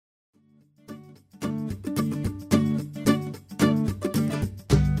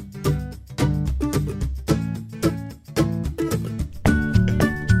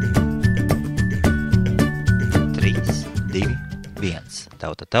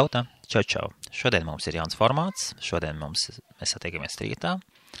Tauta, čau. Šodien mums ir jauns formāts, mēs satiekamies rītā.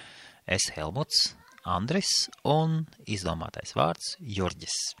 Es Helmuts, Andris un izdomātais vārds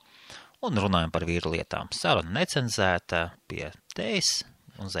Jurģis. Un runājam par vīru lietām. Saruna necenzēta pie tējas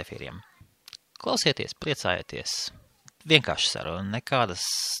un zefīriem. Klausieties, priecājieties. Vienkārši saruna, nekādas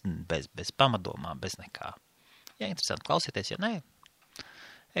bez pamatdomām, bez nekā. Ja interesanti, klausieties, ja nē,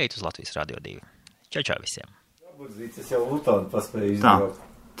 ejiet uz Latvijas Radio 2. Čau visiem! Es jau Lutonu paspēju izdarot.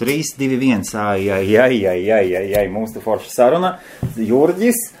 3, 2, 1, ai, mums te forša saruna.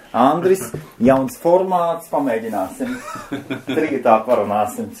 Jurģis, Andris, jauns formāts, pamēģināsim. Trītā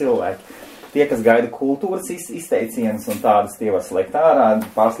parunāsim cilvēki. Tie, kas gaida kultūras izteicienus un tādas, tie var slēgt ārā,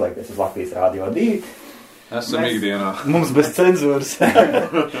 pārslēgties uz Latvijas Radio 2. Esam ikdienā. Mums bez cenzūras.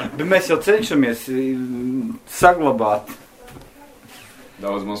 Bet mēs jau cenšamies saglabāt.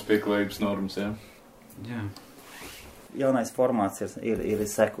 Daudz mums pieklājības normas, jā. Jā. Jaunais formāts ir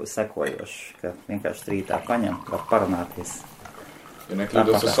sekojošs, ka vienkārši trītā paņem, var parunāties. Ja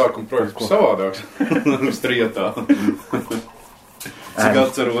nekļūdos, es sākumu projektu savādāks. Uz trietā. Cik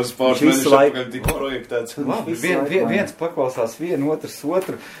atceros pāris mēneši apakaļ tika projektēts. Labi, viens paklausās vienu,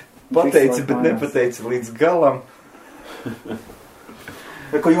 otru. Pateici, bet nepateici līdz galam.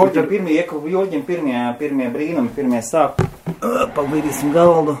 Ko Jurģim pirmie brīnumi, pirmie sāk. Paglīdīsim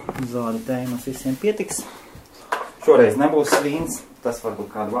galdu. Zādi tēmas visiem pietiks. Šoreiz nebūs vīns, tas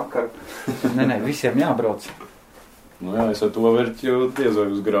varbūt kādu vakaru. Nē, visiem jābrauc. Nu jā, es ar to vērķi jau diezvai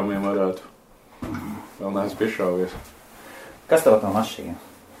uz gramiem varētu. Vēl neesmu piešāvies. Kas tev tā mašīna?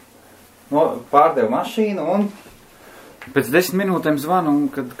 Pārdevu mašīnu un... Pēc 10 minūtēm zvanu,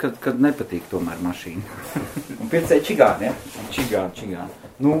 kad nepatīk tomēr mašīna. Un piecēja čigāni, ja? Čigāni.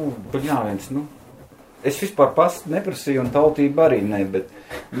 Bļāviens, Es vispār neprasīju un tautību arī ne, bet,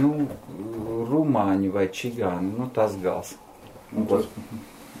 rumāņi vai čigāni, tas gals. Un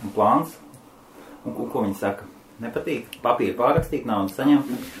plāns? Un ko viņi saka? Nepatīk? Papīru pārrakstīt, naudu saņemt?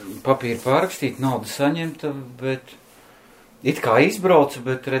 Papīru pārrakstīt, naudu saņemt, bet it kā izbraucu,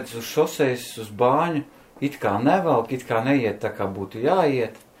 bet redz uz šosejas, uz bāņu, it kā nevelk, it kā neiet tā kā būtu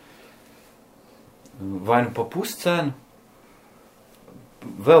jāiet. Vai pa puscenu?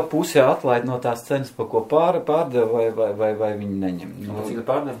 Vēl pusē atlaid no tās cenas, pa ko pārdeva, vai viņi neņem. Cik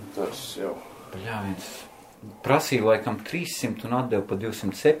pārdeva? Tas jau. Bļāviens. Prasīja laikam 300 un atdeva pa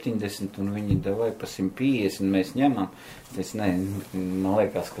 270 un viņi devai pa 150 un mēs ņemam. Man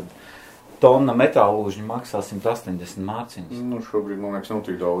liekas, ka tonna metālūžņa maksā 180 mārciņas. Šobrīd, man liekas, nav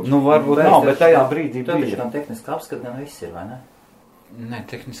tik daudz. Varbūt nav, bet tajā brīdī bija. Tad tam tehniskā apskata gan viss ir, vai ne? Nē,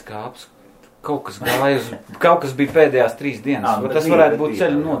 tehniskā apskata. Kaut kas bija pēdējās 3 dienas. Tas varētu būt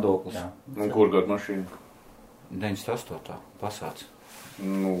ceļu nodoklis. Un kur gadu mašīna? 98. Pasāts.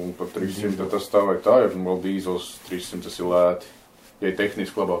 Par 300 tas tā vai tā ir, un vēl dīzels 300 tas ir lēti. Ja ir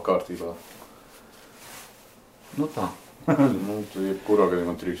tehniski labāk kārtībā. Tā. Kurā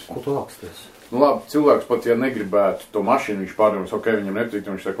gadījumā 300. Ko tu augsties? Labi, cilvēks pat, ja negribētu to mašīnu, viņš pārdomās, viņam nepatīk,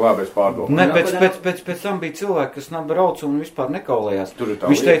 viņš saka, labi, es pārdomāju. Ne, pēc tam bija cilvēki, kas brauca un vispār nekaulējās.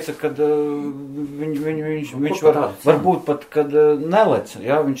 Viņš teica, ka viņš varbūt pat, kad nelec,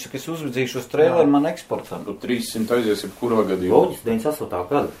 viņš saka, es uzvedzīšu uz traileru man eksportam. 300 aizies ir kurā gadījumā? Loģis, 98.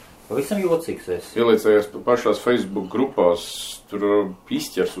 gadu. Pavisam jocīgs esi. Ieliecējies pašās Facebook grupās, tur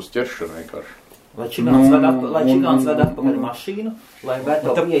izķers uz ķeršanu vienkārši. Lai čigāns ved atpakaļ mašīnu, lai ved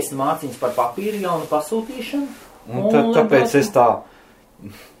tev 50 mārciņas par papīru jaunu pasūtīšanu. Tāpēc es tā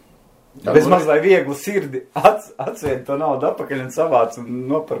bezmaz vai vieglu sirdi atsviedu to naudu atpakaļ un savācu un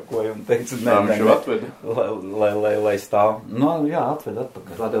noparkoju un teicu, viņš jau atveda? Lai stāv. Jā, atved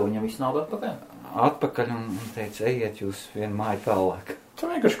atpakaļ. Tādēļ viņam visu naudu atpakaļ? Atpakaļ un teica, ejiet jūs vienu māju tālāk. Tā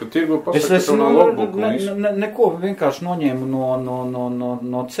vienkārši, ka tirgu pasaka, ka nav logbuku un visu. Neko vienkārši noņēmu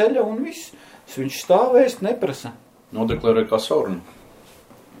no ceļa un viss. Viņš stāvēs, neprasa. Nodeklarē kā saurunu.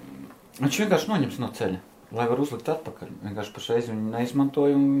 Viņš vienkārši noņems no ceļa, lai var uzlikt atpakaļ. Vienkārši pašreiz viņu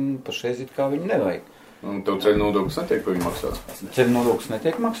neizmantoja un pašreiz it kā viņu nevajag. Un tev ceļa nodoklis netiek, ko viņi maksāts? Ceļa nodoklis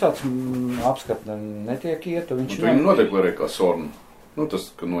netiek maksāts, apskata netiek iet. Un tu viņu nodeklarē kā saurunu.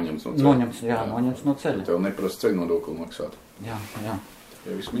 Tas, ka noņems no ceļa. Noņems no ceļa. Tev neprasa ceļa nodokli maksāt. Jā.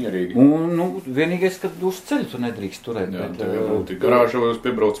 Ja viss mierīgi. Un, vienīgais, kad uz ceļu tu nedrīkst turēt. Jā, tev jau būtu garāža vai uz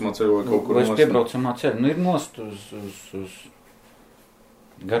piebraucamā ceļa vai kaut kur nost. Vai uz piebraucamā ceļa. Ir nost uz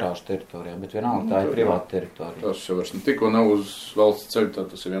garāžu teritorijā, bet vienalga tā ir privāta teritorija. Tas jau vairs tikko nav uz valsts ceļa,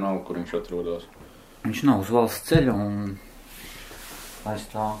 tad tas ir vienalga, kur viņš atrodas. Viņš nav uz valsts ceļa un aiz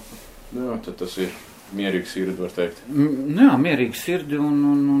tā. Jā, tad tas ir mierīgs sirdi, var teikt. Jā, mierīgs sirdi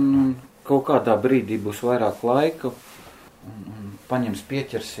un kaut kādā brīdī būs vairāk laika un paņems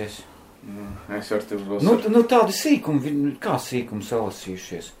pieķersies. Es ar tevi vēl Nu, tādi sīkumi, kā sīkumi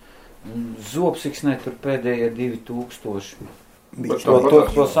salasījušies. Zobsiksnē tur pēdējie 2000.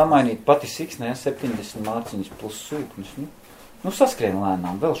 To samainīt pati siksnē 70 mārciņas plus sūknis. Nu, saskrien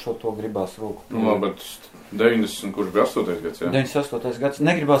lēnām, vēl šo to gribās roku. Nu, bet 90, kurš bija 8. gads, jā? 98. gads.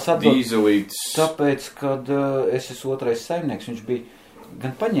 Negribās atdot, Dīzelīts. tāpēc, kad es esmu otrais saimnieks, viņš bija,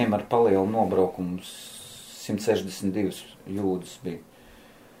 gan paņēma ar palielu nobraukumu, 162 jūdzes bija.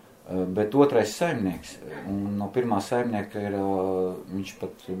 Bet otrais saimnieks, un no pirmā saimnieka viņš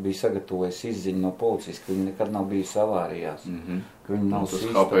pat bija sagatavojis izziņu no policijas, ka viņi nekad nav bijusi avārijās. Ka viņi nav tas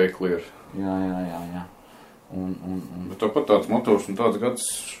HP clear. Jā. Bet tāpat tāds motors un tāds gads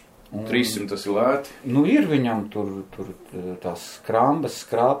 300 tas ir lēti. Nu, ir viņam tur tās skrambas,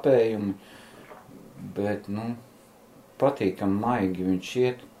 skrāpējumi, bet, patīkam maigi viņš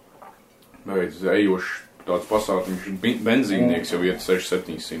iet. Beidz, ejošs tāds pasākums, viņš benzīnieks jau iet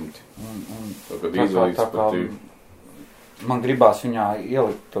 600-700. Tagad dīzelīts patīk. Man gribās viņā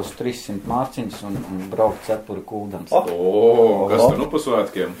ielikt tos 300 mārciņas un braukt cepuri kūdams. Kas tur pa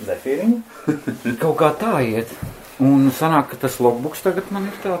svētkiem? Zefīriņu? Kaut kā tā iet. Un sanāk, ka tas logbuks tagad man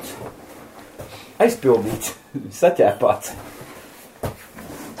ir tāds aizpildīts, saķēpāts.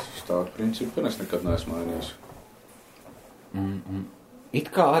 Tādu principu, es nekad neesmu mainījis. It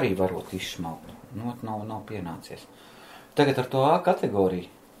kā arī varot izšmaukt. Nav pienācies. Tagad ar to A kategoriju.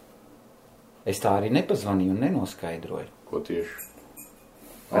 Es tā arī nepazvanīju un nenoskaidroju. Ko tieši?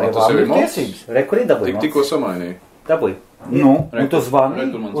 Arī Tas jau ir mods? tiesības. Rekuri dabūji. Tikko samainīju. Dabūji. Un tu zvani Re,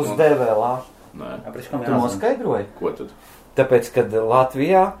 tu man uz zvani. DVLā. Nē. Tu noskaidroji? Ko tad? Tāpēc, kad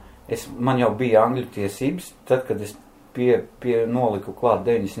Latvijā man jau bija angļu tiesības, tad, kad es noliku klāt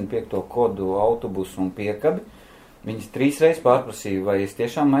 95. kodu autobusu un piekabi, viņas 3 reizes pārprasīja, vai es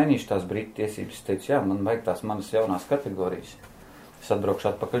tiešām mainīšu tās britu tiesības. Es teicu, jā, man vajag tās manas jaunās kategorijas. Es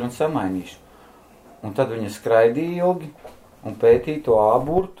atbraukšu atpakaļ un samainīšu. Un tad viņa skraidīja ilgi un pētīja to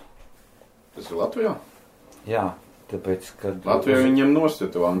A-burtu. Tas ir Latvijā? Jā, tāpēc, kad... Latvijā viņi ņem nost, ja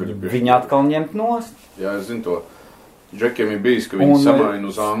tu angļu bieži. Viņa atkal ņemt nost. Jā, es zinu to. Džekiem ir bijis, ka viņi samaina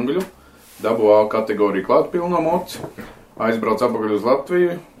uz angļu, dabū A kategoriju klāt pilno moci, aizbrauc apakaļ uz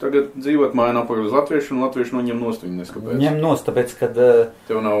Latviju, tagad dzīvot maina apakaļ uz latviešu, un latviešu noņem nost, viņi neskapēc. Ņem nost, tāpēc, kad...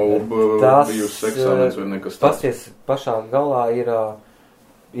 Tev nav bijusi eksāmens vai nekas tāds. Pasties, pašā galā ir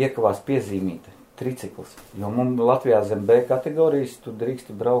iekavās piezīmīta tricikls, jo mums Latvijā zem B kategorijas tu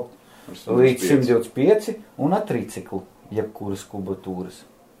drīksti braukt līdz 125 un ar triciklu, jebkuras kubatūras.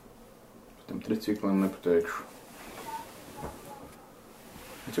 Tam tricikliem nepateikšu.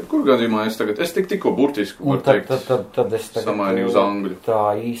 Kur gadījumā es tikko burtiski varu teikt, tad es tagad samainīju uz angļu. Tā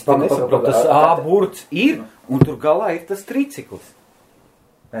īsti nesaprotu. Tas A-burts ir, un tur galā ir tas tricikls.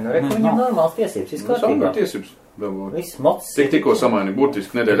 Rekuri viņam normāls tiesības, viss kārtībā. Samainīju tiesības. Viss mocs. Tikko samainīju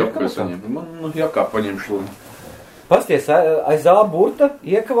burtiski nedēļu apakaļ saņēmu. Man jākā paņemšu. Pasties, aiz A-burta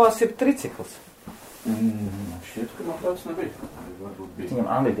iekavās ir tricikls. Šķiet, ka man tāds nebija. Viņam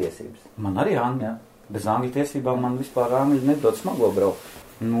angļu tiesības. Man arī angļu. Bez angļu tiesībām man vispār angļu nedod smago braukt.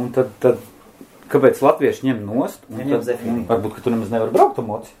 Nu, tad kāpēc latvieši ņem nost? Varbūt, ka tu nemaz nevar braukt ar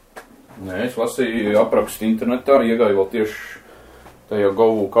moci? Nē, es lasīju aprakstu internetā, iegāju vēl tieši tajā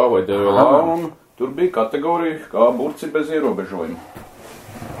GoVK vai DVLā, un tur bija kategorija, kā burts ir bez ierobežojuma.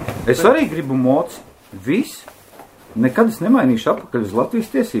 Es arī gribu moci. Viss. Nekad es nemainīšu apakaļ uz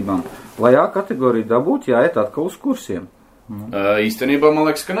Latvijas tiesībām. Lai A kategoriju dabūtu, jāiet atkal uz kursiem. Īstenībā man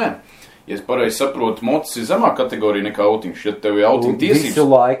liekas, ka nē. Ja es pareizi saprotu, mocis ir zemā kategorija nekā autiņš. Ja tev ir autiņa tiesības, visu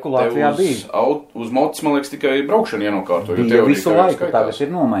laiku Latvijā bija. Uz mocis, man liekas, tikai braukšana ienokārto. Bija visu laiku, tagad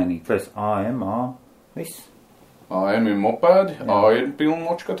ir nomainīts. Tas AM, A, viss. AM ir mopēdi, A ir pilna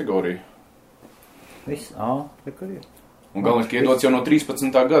moču kategorija. Viss, A, kur ir. Un galvenais, ka iedots jau no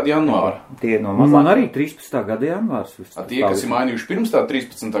 13. gada janvāra. Tie no mazāk. Man arī 13. gada janvārs. Tie, kas ir mainījuši pirms tā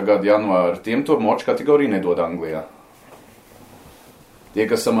 13. gada janvāra, tiem to moču kategoriju nedod Anglijā. Tie,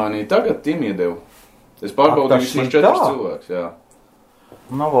 kas samainīja tagad, tiem iedevu. Es pārbaudīju vismaz 4 cilvēks, jā.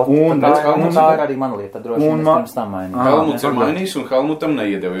 Un tā ir arī mana lieta, droši vien es pirms tam mainīju. Helmuts ir mainījis un Helmutam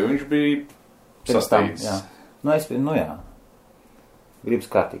neiedevu, jo viņš bija sasteidzis. Nu jā.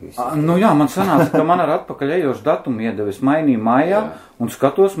 Gribas kārtīgi visu. Nu jā, man sanāca, ka man ar atpakaļ ejošu datumu iedevu. Es mainīju maijā un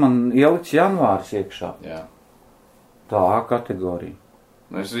skatos, man ieliks janvārs iekšā. Jā. Tā A kategorija.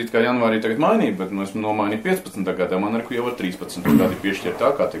 Es it kā janvārī tagad mainīju, bet es nomainīju 15. gadā. Man ar ko jau ar 13. gadu piešķirt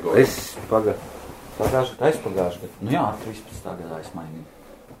tā kategorija. Es pagājuši gadu. Nu jā, 13. gadā es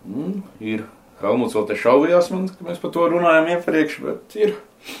mainīju. Ir. Helmuts vēl te šaubījās man, ka mēs par to runājam iepriekš, bet ir.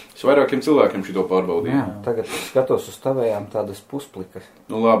 Es vairākiem cilvēkiem šito pārbaudīju. Jā, tagad skatos uz tavējām tādas pusplikas.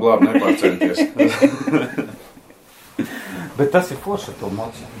 Nu labi, nepārcenties. Bet tas ir forši ar to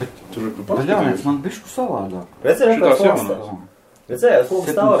moci. Tur Bet ļaunies, man bišku savādāk. Redzējāt, kūks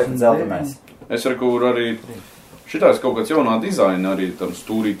stāvarī, kad zeltenais. Es ar kur arī šitās kaut kāds jaunā dizaina arī tam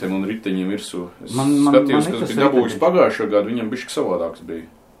stūrītiem un riteņiem virsū. Es skatījos, kas bija dabūjis pagājušā gadu, viņam bišķi savādāks bija.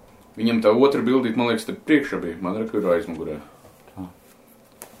 Viņam tā otra bildīt, man liekas, te priekšā bija. Man ir aizmugurē.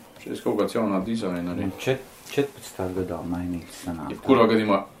 Šis kaut kāds jaunā dizaina arī. 14. gadā mainīts sanāk. Kurā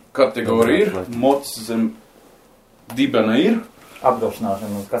gadījumā kategorija ir, mocs zem dibena ir.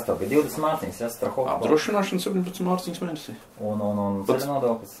 Apdrošināšana, kas tā bija? 20 mārciņas, jā, strahot. Apdrošināšana 17 mārciņas mēnesī. Un ceļu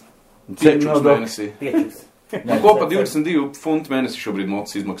nodoklis. Piečuks mēnesī. Piečuks. Man kopā 22 funti mēnesī šobrīd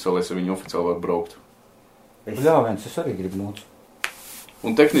mocis izmaksā, lai es viņu oficiāli var braukt. Ļaunies, es arī gribu moci.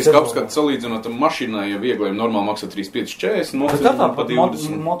 Un tehniski apskatu salīdzinot mašīnai, ja viegliem normāli maksā 35,40, mocis pa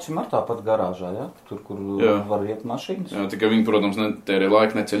 20. Mocim ar tāpat garāžā, ja? Tur, kur var iet mašīnas. Jā, tikai viņi, protams, netērē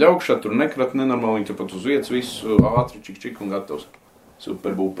laika neceļ augšā, tur nekrat nenormāli, viņi pat uz vietas visu ātri, čik un gatavs.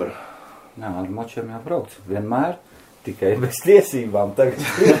 Super, būper. Jā, ar močiem jābrauc. Vienmēr, tikai bez tiesībām tagad.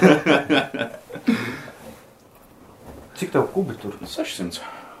 Cik tev kubi tur? 600.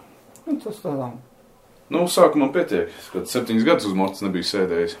 Tas tādām. Nu, sākumā pietiek, kad 7 gadus uz mocis nebija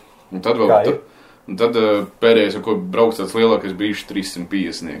sēdējis. Un tad vēl, tad pēdējais, ar ko brauks tāds lielākais brīžs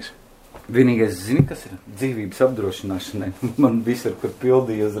 350. Vienīgais, zini, kas ir dzīvības apdrošināšanai? Man visur, kur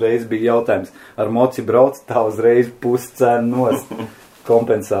pildīja uzreiz, bija jautājums, ar moci brauc, tā uzreiz puscēna nost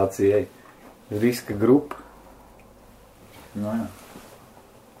kompensācijai. Riska grupa. No jā.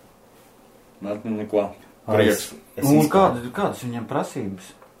 Mērķi neko. Prieks. Un kādas viņam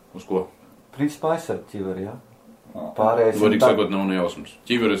prasības? Uz ko? Principā aizsardzība, jā? Pārējais. Varīgi sakot, nav nejausmas.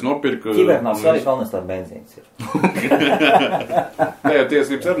 Ķiveres nopirka. Ķiver nav svarīgi, galvenais tā benzīns ir. Nē, jau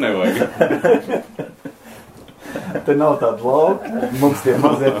tiesības ar nevajag. Te nav tāda lauka. Mums tie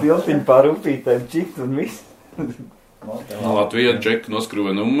mazie tiltiņi pār upītēm čikt un viss. Latvijā džeki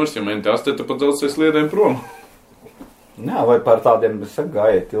noskrūvē numurs, ja menti asteta pa dzelzceļa sliedēm prom. Jā, vai pār tādiem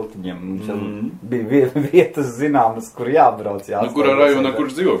gāja tiltiņiem. Mums bija vietas zināmas, kur jābrauc. Nu, kurā rajonā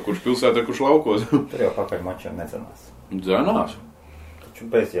kurš dzīvo, kurš pilsētā, kurš laukos. Tur jau pakaļ mačiem nedzenās. Dzenās. Taču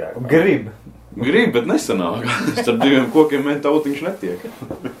bez jēga. Grib, bet nesanāk. Starp diviem kokiem menti autiņš netiek.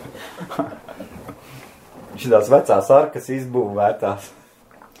 Šitās vecās arkas izbūvētās.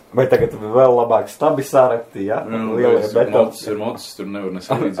 Vai tagad vēl labāk stabi sarakti, ja? Lielie betons. Mocis, tur nevar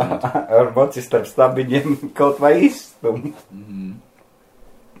nesalīdzināt. Ar mocis starp stabiņiem kaut vai izstum.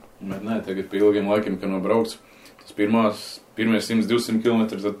 Bet nē, tagad pie ilgiem laikiem, kad nobrauc. Tas pirmie 100-200 km,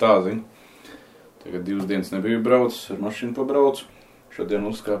 tad tā, zini. Tagad 2 dienas nebiju braucis, ar mašīnu pabraucu. Šodien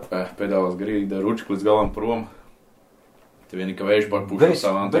uzkāpē pedālas grīda, ručku līdz galam prom. Te vienīgi, ka vējš pārpūš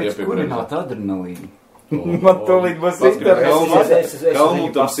savām tur iepiebrēm. Kurināt adrenalīnu. Man tūlīt būs interesi.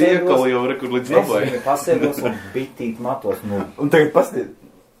 Kalmutam siekali jau rekur līdz labai. Es pasēdos un bitīt matos. Un tagad pasties.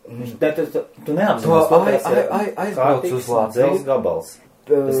 Tu neapzinās, aizbrauc uz Lāciju. Dzels gabals.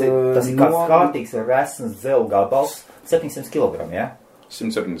 Tas ir kāds kārtīgs resns dzelu gabals. 700 kg, jā?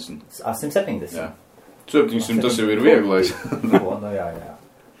 170. 170? Jā. 700 tas jau ir vieglais. Jā.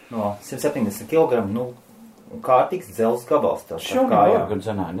 No 170 kg, kārtīgs dzels gabals. Šaunīgi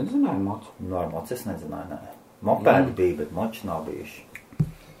gan nezināju moci. No ar moci es nezināju, nē. Mopēdi bija, bet moči nav bijuši.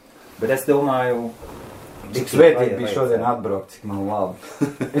 Bet es domāju... Cik svētīgi bija šodien atbraukt, cik man labi.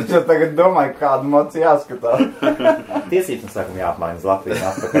 Es jau tagad domāju, kādu moci jāskatās. Tiesības mums sākam jāapmaiņas uz Latviju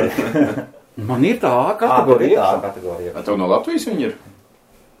atpakaļ. Man ir tā kategorija. Tev no Latvijas viņi ir?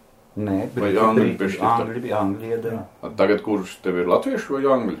 Nē, bet vai Angļi piešķirta? Angļi iedara. Tagad kurš tev ir latviešu vai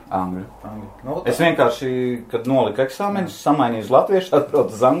Angļi? Angļi. Es vienkārši, kad noliku eksāmenus, samainīju uz latviešu,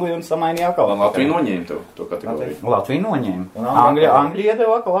 atbraucu uz Angliju un samainīju atkal. Latvija noņēma tev to kategoriju? Latvija noņēma. Angļi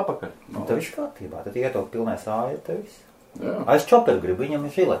iedeva atkal apakaļ. Tev viss kārtībā, tad ietok pilnē sāja, tev viss. Es čoperu gribu, viņam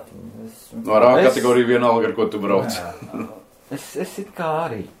ir žileti. No ar A kategoriju vienalga, ar ko tu brauc. Es it kā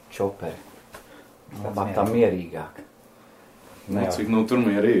arī čoperi. Labāk tā mierīgāk. Cik tur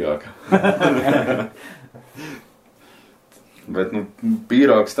mierīgāk. Bet,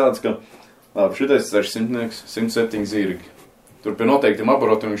 pīrāks tāds, ka, labi, šitais 600, 107 zirgi. Tur pie noteiktiem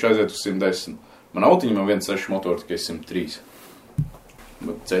aparatiem viņš aiziet uz 110. Man autiņam 1.6 motori, tikai 103.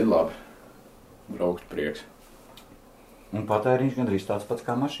 Bet ceļ labi. Braukt prieks. Un patēriņš gandrīz tāds pats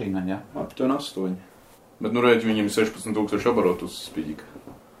kā mašīna, ja? Aptuveni 8. Bet, rēķi viņam 16,000 aparatu uz spīģika.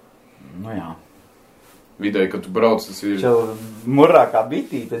 Jā. Vidēji, kad tu brauc, tas ir... Čau murrākā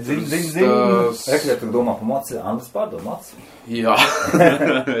bitīte, zin. Rekļot, tu domā pa moci, Andris pārdod moci. Jā.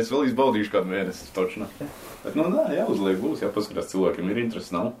 Es vēl izbaudīšu kādu mēnesi, točnā. Bet, jāuzliek būs, jāpaskatās cilvēkiem, ir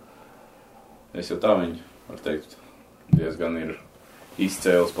interesi, nav. Es jau tā viņu, var teikt, diezgan ir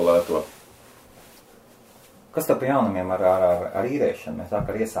izcēlis pa lēto. Kas tev pie jaunumiem ar īrēšanu? Mēs tā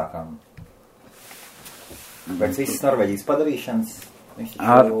kā iesākām. Pēc visas Norvēģijas padarīšanas viņš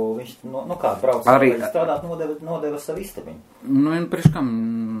kā brauc arī strādāt, nodeva savu istabiņu. Priekškam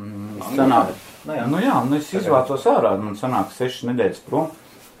sanāk. Es izvācos ārā, man sanāk 6 nedēļas prom,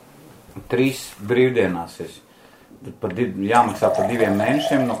 3 brīvdienās Tad jāmaksā par 2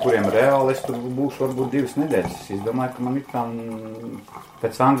 mēnešiem, no kuriem reāli es tur būšu varbūt 2 nedēļas. Es domāju, ka man it kā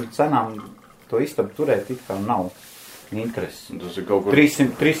pēc angļu cenām to istabu turēt it kā nav interesi. Tas ir kaut kur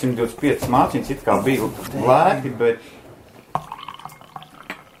 325 mārciņas it kā bija lēti, bet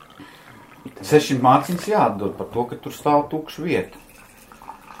 600 mārciņas jāatdod par to, ka tur stāv tukša vieta.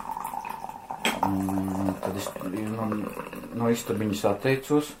 Tad es no istabiņas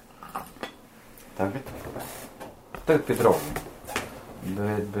atteicos. Tagad pie draugiem.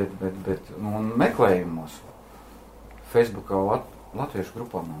 Bet un meklējumos Facebookā latviešu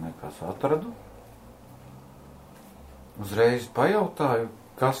grupā man liekas atradu. Uzreiz pajautāju,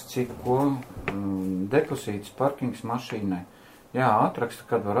 kas cik ko, deposīts parkings mašīnai. Jā, atraksta,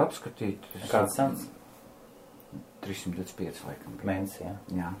 kad var apskatīt. Kāds sens? 325 laikam. Mēnesi, jā.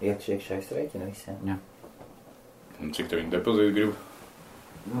 Jā. Iekšējais rēķina visiem. Jā. Un cik tev viņi depozīti grib?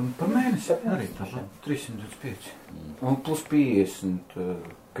 Par mēnesi arī tā 325. Un plus 50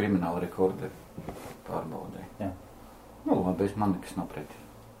 krimināla rekordi pārbaudē. Jā. Labi, man nekas nav pretī.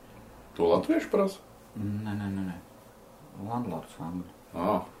 To latviešu prasa? Nē. Landlords angļu.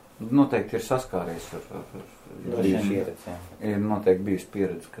 Noteikti ir saskāries ar ir noteikti bijusi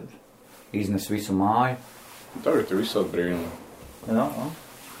pieredze, kad iznes visu māju. Tagad ir visādi brīnumi. Jā.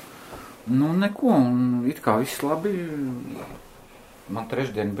 Neko, un it kā viss labi. Man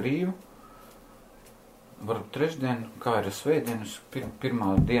trešdien brīvu. Varbūt trešdien, kā ir svētdienas,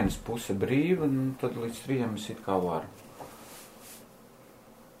 pirmā dienas puse brīva, tad līdz 3 es it kā varu.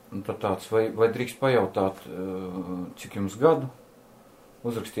 Un tad tāds, vai drīkst pajautāt, cik jums gadu?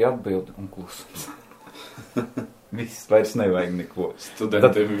 Uzrakstīja atbildi un klusums. Viss vairs nevajag neko.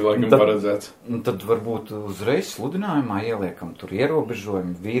 Studentiem ir laikam paredzēts. Tad varbūt uzreiz sludinājumā ieliekam tur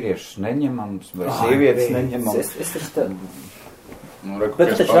ierobežojumi, vīriešus neņemams vai sievietes neņemams. Es taču tā...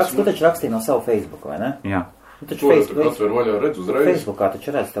 Bet tu taču rakstīji no savu Facebook, vai ne? Jā. To tu atver vaļā redz uzreiz. Facebookā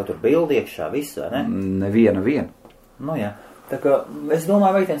taču redz, tev tur bildi iekšā visu, vai ne? Neviena. Nu jā. Tā kā es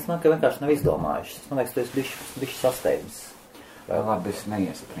domāju, meitenes man, ka vienkārši nav izdomājušas. Man liekas, tu esi bišķi sasteidzis. Labi, es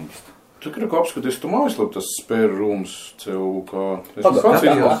neiespringstu. Tu gribi apskaties tu mājaslapu, tas spēr rūms CUK.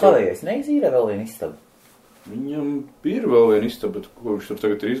 Pagādājais, neizīrē vēl vienu istabu. Viņam ir vēl viena istaba, bet ko viņš tur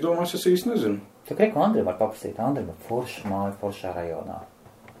tagad ir izdomājis, es īsti nezinu. Tu Kreku Andri var paprasīt. Andri var forša māju foršā rajonā.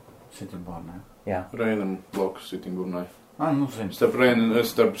 Sitingburnē. Jā. Reinam blakus Sitingburnai. Zinu.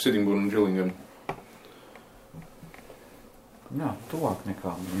 Starp Sitingburnu un Džilingenu. Jā, tuvāk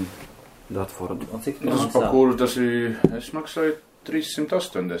nekā Datfordu. Un cik tas pa kuru tas ir, es maksāju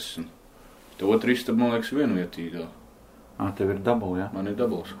 380. To 300, man liekas, vienvietīgā. Tev ir dabula, jā? Man ir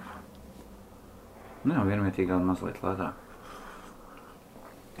dabuls. Jā, vienvietīgā un mazliet lētāk.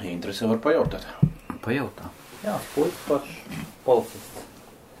 Interesē var pajautāt. Pajautā. Jā, puikas pašs policists.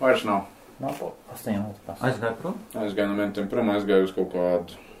 Vairs nav. Nav 8 minūtes pēc. Aizgāju prom? Aizgāju no mentiem prom, aizgāju uz kaut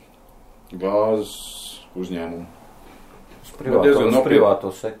kādu gāzes uzņēmumu. Uz privāto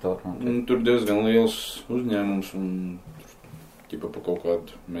sektoru. Tur diezgan liels uzņēmums un ķipa pa kaut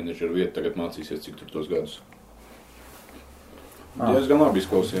kādu menedžeru vietu tagad mācīsies, cik tur tos gadus. Diezgan labi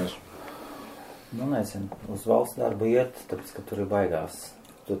izklausījās. Nezinu, uz valsts darbu iet, tāpēc, ka tur ir baigās.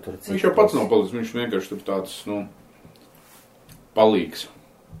 Viņš jau pats nav palicis, viņš vienkārši tur tāds, palīgs.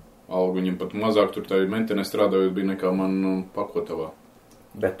 Algu viņam pat mazāk tur tā mentenē strādājot bija nekā man Pakotavā.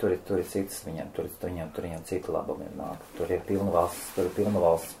 Bet tur ir citas viņam cita labumi nāk. Tur ir pilna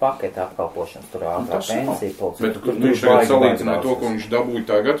valsts paketa apkalpošanas, tur ātrā pensija, policija. Bet viņš tagad salīdzināja to, ko viņš dabūja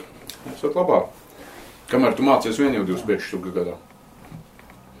tagad, esat labāk. Kamēr tu mācies vien jau 25 štukas gadā.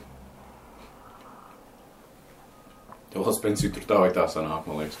 Tev valsts pensija tur tā vai tā sanāk,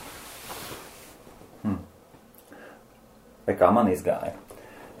 man liekas. Vai kā man izgāja?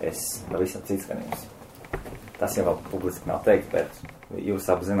 Es pavisam cits skanījums. Tas jau vēl publiski nav teikt, bet jūs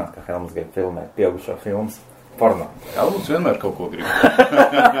apzināt, ka Helmuts grib filmēt pieaugušo filmas porno. Helmuts vienmēr kaut ko grib.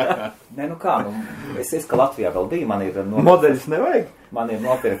 Es ka Latvijā vēl bija, man ir... Modeļus nevajag? Man ir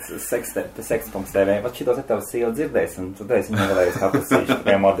nopircis seks.tv. Vat šitos ir tavas sieva dzirdēs, un tu esi viņam vēlējies paprasīšu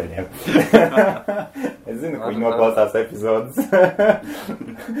tiem modeļiem. Es zinu, ka viņi noklausās epizodes.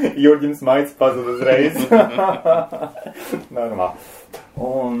 Jurģims Maits pazud uzreiz. Normāli.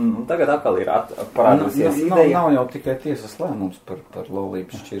 Un tagad atkal ir parādīsies ideja. Nav jau tikai tiesas lēmums par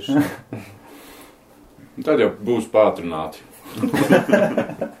laulības šķiršanu. Tad jau būs pātrināti.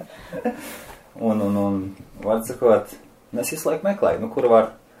 Un var sakot, es visu laiku meklēju, nu, kur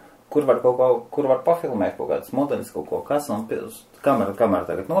var pafilmēt kaut kādas modeļas, kaut ko kas, un kamera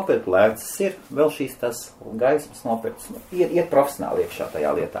tagad nopirkt, lētas ir, vēl šīs tas gaismas nopirktas, iet profesionāli iekšā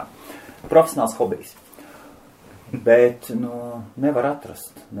tajā lietā. Profesionāls hobijs. Bet, nu, nevar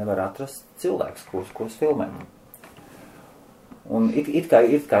atrast cilvēks, kurus filmēt. Un it kā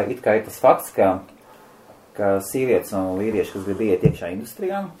ir tas fakts, ka sievietes un vīrieši, kas grib iet iekšā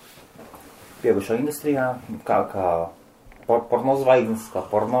industrijā, piegušā industrijā, kā porno zvaigznes, kā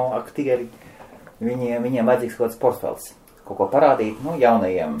porno aktieri, viņiem vajadzīgs kaut kāds portfels, kaut ko parādīt, nu,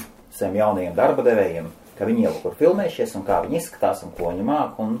 jaunajiem darba devējiem, ka viņi jau kur filmējušies un kā viņi izskatās un ko viņi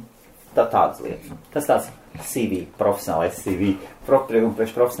māk un tādas lietas. Tas tāds CV, profesionālais CV,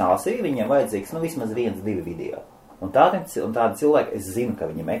 profesionālā CV, viņiem vajadzīgs, nu, vismaz 1-2 video. Un tādi cilvēki, es zinu, ka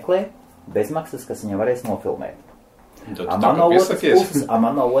viņi meklē bezmaksas, kas viņiem varēs nofilmēt. Man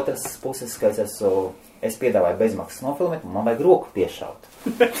no otras puses, ka es piedāvāju bezmaksas nofilmēt, un man vajag roku piešaut.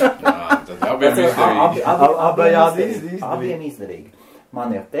 Tad abiem izdevīgi.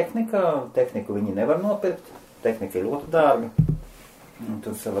 Man ir tehniku viņi nevar nopirkt, tehnika ir ļoti dārga.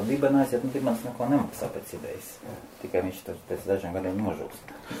 Tur sava dibena aiziet, un dibens neko nemaksā pēc idejas. Tikai viņš tur pēc dažiem gadiem nožūst.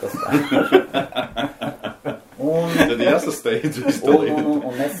 Tad jāsasteidz visu to lietu.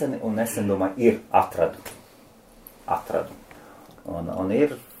 Un nesen domāju, atradu. Un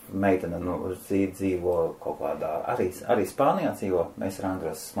ir meitene, dzīvo kaut kādā, arī Spānijā dzīvo, mēs ar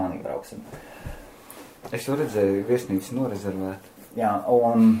Andros Spāniju brauksim. Es jau redzēju, viesnīcu norezervēt. Jā,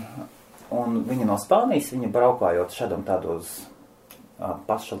 un viņa no Spānijas, viņa braukājot šādam tādos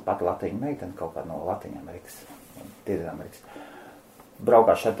pat Latīņu meiteni, kaut kā no Latīņu Amerikas.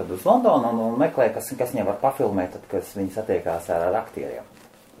 Braukā šeit tad uz Londonu un meklēja, kas viņai var pafilmēt, tad, kas viņi satiekās ar aktieriem.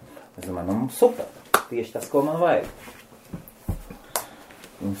 Es domāju, nu, super, tieši tas, ko man vajag.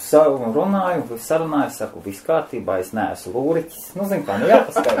 Un runāju, saku, viss kārtībā, es neesmu lūriķis. Nu, zinu kā,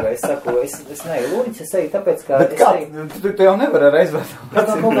 jāpaskaidro, es saku, es neeju lūriķis, es eju tāpēc, ka... Bet kā? Tu jau nevar ar aizvērt.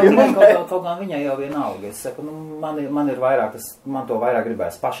 Kaut kā viņai jau vienalga. Es saku, nu, man ir vairāk, man to vairāk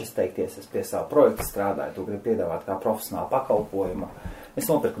gribēs paši steigties, es pie savu projektu strādāju, tu gribi piedāvāt kā profesionālu pakalpojumu. Es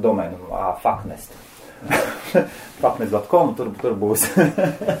nopirku domēnu Faknest. Faknest.com, tur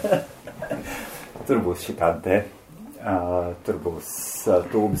būs šitādi te. Tur būs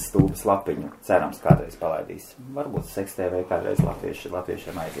tūbas lapiņu. Cerams, kādreiz palaidīs. Varbūt Seks TV kādreiz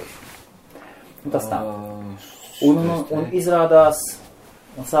latviešiem aizies. Un tas tā. Un izrādās,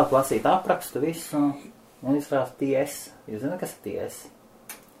 un sāku lasīt aprakstu visu, un izrādās TS. Jūs zināt, kas ir TS?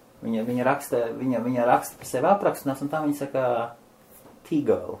 Viņa raksta par sevi aprakstu, un tā viņa saka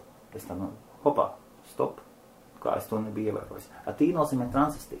T-girl. Es tā, nu, hopā, stop. Kā es to nebiju ievērojis. T nozīmē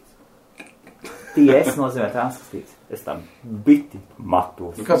transvestīts. TS nozīmē transvestīts. Es tam biti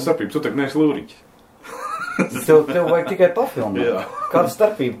matos. Nu, kāds starpība? Tu tak neesi lūriķis. Tev vajag tikai pafilmēt. Kāda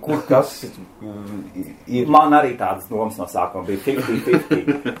starpība, kur kas ir? Man arī tādas domas no sākuma bija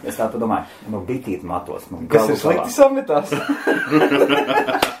 50-50. Es tā domāju, nu, bitīt matos. Nu, kas ir slikti sametās?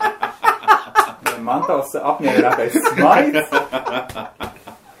 Man tavs apmierinātais smaids.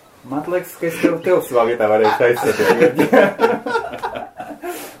 Man liekas, ka es tev savā vietā varēju taisīt.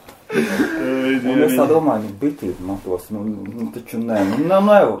 Un es tā domāju, nu, bitīt matos, nu taču nē,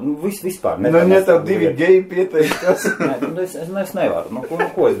 vispār nevar. Nu, ja tev divi geji pieteikas. Es nevaru, nu,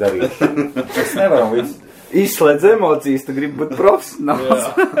 ko es darīšu? Es nevaru visu. Izslēdz emocijas, tu gribi būt profesionāls.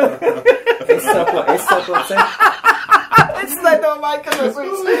 Es saprotu, Es nedomāju, ka tas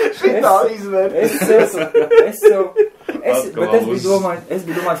viss šitā izvērt. Bet es biju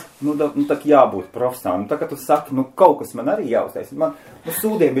domājis, nu tā jābūt profesionāli. Nu, tā, ka tu saki, nu, kaut kas man arī jāuztais. Man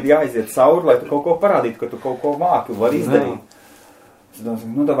sūdiem ir jāiziet cauri, lai tu kaut ko parādītu, ka tu kaut ko māki un var izdarīt. Es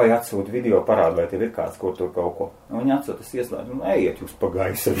domāju, nu, davai atsūti video parādu, vai tev ir kāds, kur tur kaut ko. Un viņi atsūta, es ieslēdzu, nu, ejiet jūs pa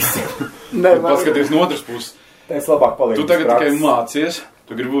gaisu visi. Paskaties no otras puses. Tā es labāk palieku. Tu tagad tikai mācies,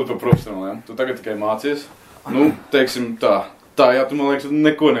 tu gribi būt par profesionāliem. Tu tagad tikai mācies. Nu, teiksim tā, jā, tu, man liekas,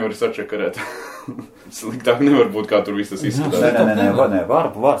 neko nevari sačakarēt. Sliktāk nevar būt, kā tur viss tas izskatās. Nē,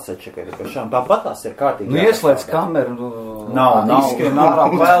 var sačakarēt. Tāpat tās ir kārtīgi. Nu, ieslēdz kameru, nav izskrien ārā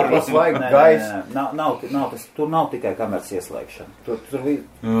pelpas, vajag gaisa. Tur nav tikai kameras ieslēgšana. Tur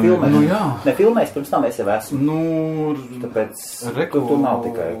filmēs. Nu, jā. Ne, filmēs, pirms tam es jau esmu. Nu, tāpēc tur nav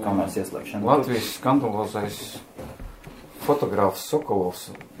tikai kameras ieslēgšana. Latvijas skandalozais fotogrāfs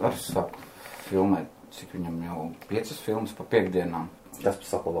Sokolovs arī sāk filmēt. Cik viņam jau 5 filmas pa piekdienām. Tas pa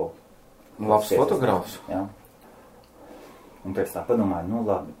Sokolovu. Labs fotogrāfs. Jā. Un pēc tā padomāju, nu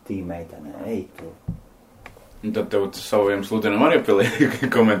labi, tī meitene, ej tu. Un tad tev saviem sludinam arī pieliek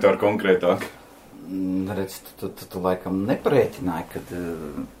komentāru konkrētāk. Redz, tu laikam neprēķināji, kad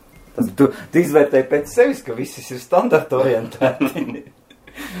Tu izvērtēji pēc sevis, ka visis ir standarta orientēti.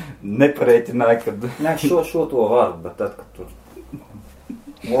 Neparēķināji, kad... Nē, šo to varu, bet tad, kad tur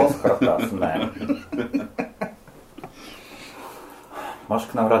olas kratās, nē.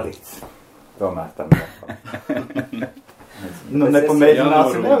 Maška nav radīts. Tomēr tam ir. Nu,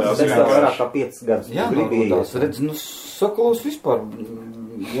 nepamēģināsim jau. Es jau vairāk kā 5 gadus. Jā, nodās. Redz, nu, Sokolovs vispār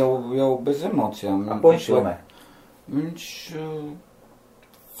jau bez emocijām. Ko viņš filmē? Viņš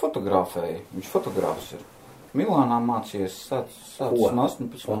fotografēja. Viņš fotogrāfs ir. Milānā mācījies, sācis no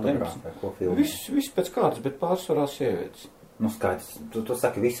 18. Ko filmē? Viss pēc kārtas, bet pārsvarā sievietes. Nu, skaidrs. Tu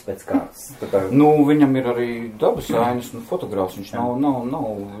saki viss pēc kārtas. Nu, viņam ir arī dabas ainas, nu, fotogrāfs. Viņš nav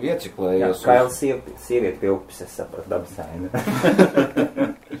ieciklējies. Jā, kaila sievieti pie upes, es sapratu, dabas aina.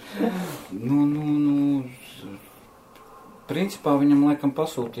 Principā viņam laikam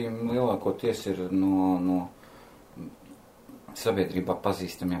pasūtījumi lielākoties ir no sabiedrībā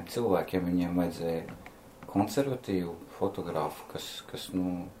pazīstamiem cilvēkiem. Viņiem vajadzēja konservatīvu fotografu, kas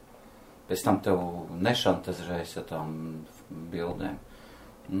pēc tam tev nešantazēs ar tām bildēm.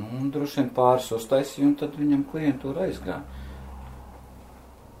 Nu, droši vien pāris uztaisīja, un tad viņam klientūra aizgāja.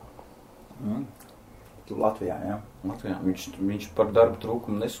 Tu Latvijā, jā? Latvijā. Viņš par darbu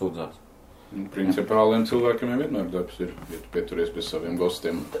trūkumu nesūdzās. Principāliem cilvēkiem jau vienmēr darbs ir, ja tu pieturies pie saviem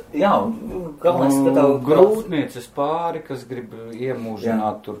gostiem. Jā, un galvenais, ka tev... Grūtnieces pāri, kas grib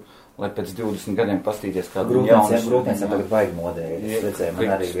iemūžināt tur, lai pēc 20 gadiem pastīties kādu jaunas... Grūtniecēm tagad vajag modē. Es redzēju,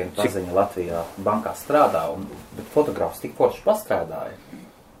 man arī viena paziņa Latvijā bankā strādā, bet fotogrāfs tik forši pastrādāja.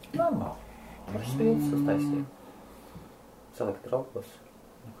 Normāli. Viņš spīdus uztaisīja. Salikt raukos.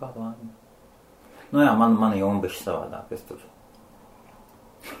 Kādu vāņu? Nu jā, mani jumbiši savādāk, es tur...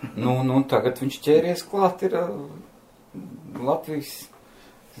 Nu, tagad viņš ķēries klāt ir Latvijas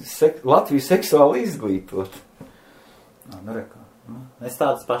seksuāli izglītot. Nu, rekā. Es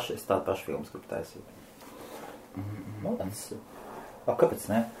tādu pašu filmas gribu taisīt. Nu, tas... Kāpēc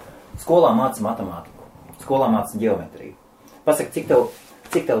ne? Skolā māca matemātiku. Skolā māca ģeometriju. Pasaka,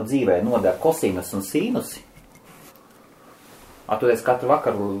 cik tev dzīvē nodara kosinus un sīnusi? Tu esi katru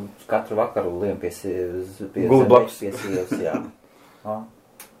vakaru lien pie sievas, jā.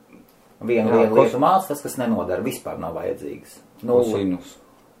 Vienu lietu māc, tas, kas nenodara, vispār nav vajadzīgs. Kosinus,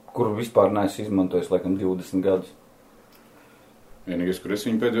 kuru vispār neesmu izmantojis, laikam, 20 gadus. Vienīgais, kur es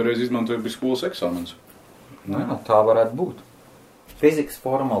viņu pēdējo reizi izmantoju, bija skolas eksāmens. Nu, jā, tā varētu būt. Fizikas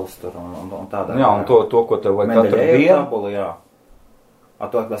formulas tur un tādā. Jā, un to ko tev vajag katru dienu. Tabula, jā.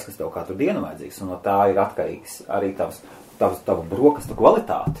 To, kas tev katru dienu vajadzīgs, un no tā ir atkarīgs arī tavu brokastu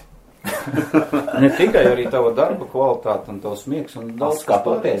kvalitāti. Ne tikai arī tava darba kvalitāte un tavs miegs un daudz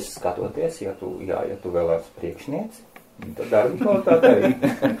skatoties, ja tu vēl esi priekšnieci, tad darba kvalitāte arī.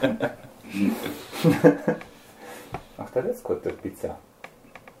 Tad redz, ko tur picā.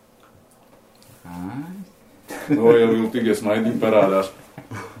 To jau viltīgie smaidiņi parādās.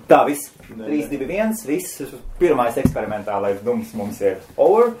 Tā, viss. 3, 2, 1, viss. Pirmais eksperimentālais dums mums ir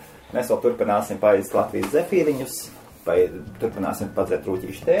over. Mēs vēl turpināsim paēst Latvijas zefīriņus. Turpināsim padzēt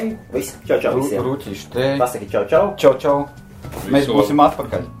rūķīšu tēju. Viss. Čau visiem. Rūķīšu tēju. Pasaki čau. Čau. Mēs būsim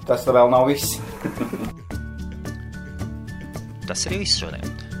atpakaļ. Tas vēl nav viss. Tas arī viss šodien.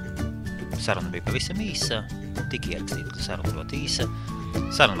 Saruna bija pavisam īsa. Tik ierakstīta, ka saruna ļoti īsa.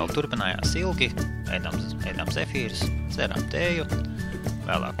 Saruna vēl turpinājās ilgi. Ēdām zefīrus, dzērām tēju.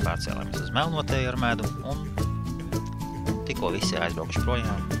 Vēlāk pārcēlāmies uz melnotēju ar medu. Un tikko visi ir aizbraukuši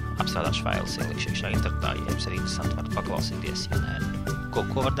projām. Apstrādāšu failus ielikšu iekšā internetā, ja jums ir interesanti var paklausīties, ja nē, ko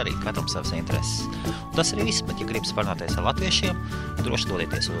var darīt, katram savas intereses. Un tas arī viss, bet ja gribas parunāties ar latviešiem, droši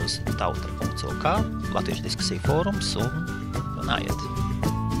dodieties uz tauta.lk, Latviešu diskusiju fórums un runājiet.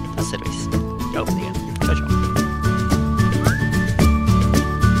 Tas ir viss. Jauku dienu!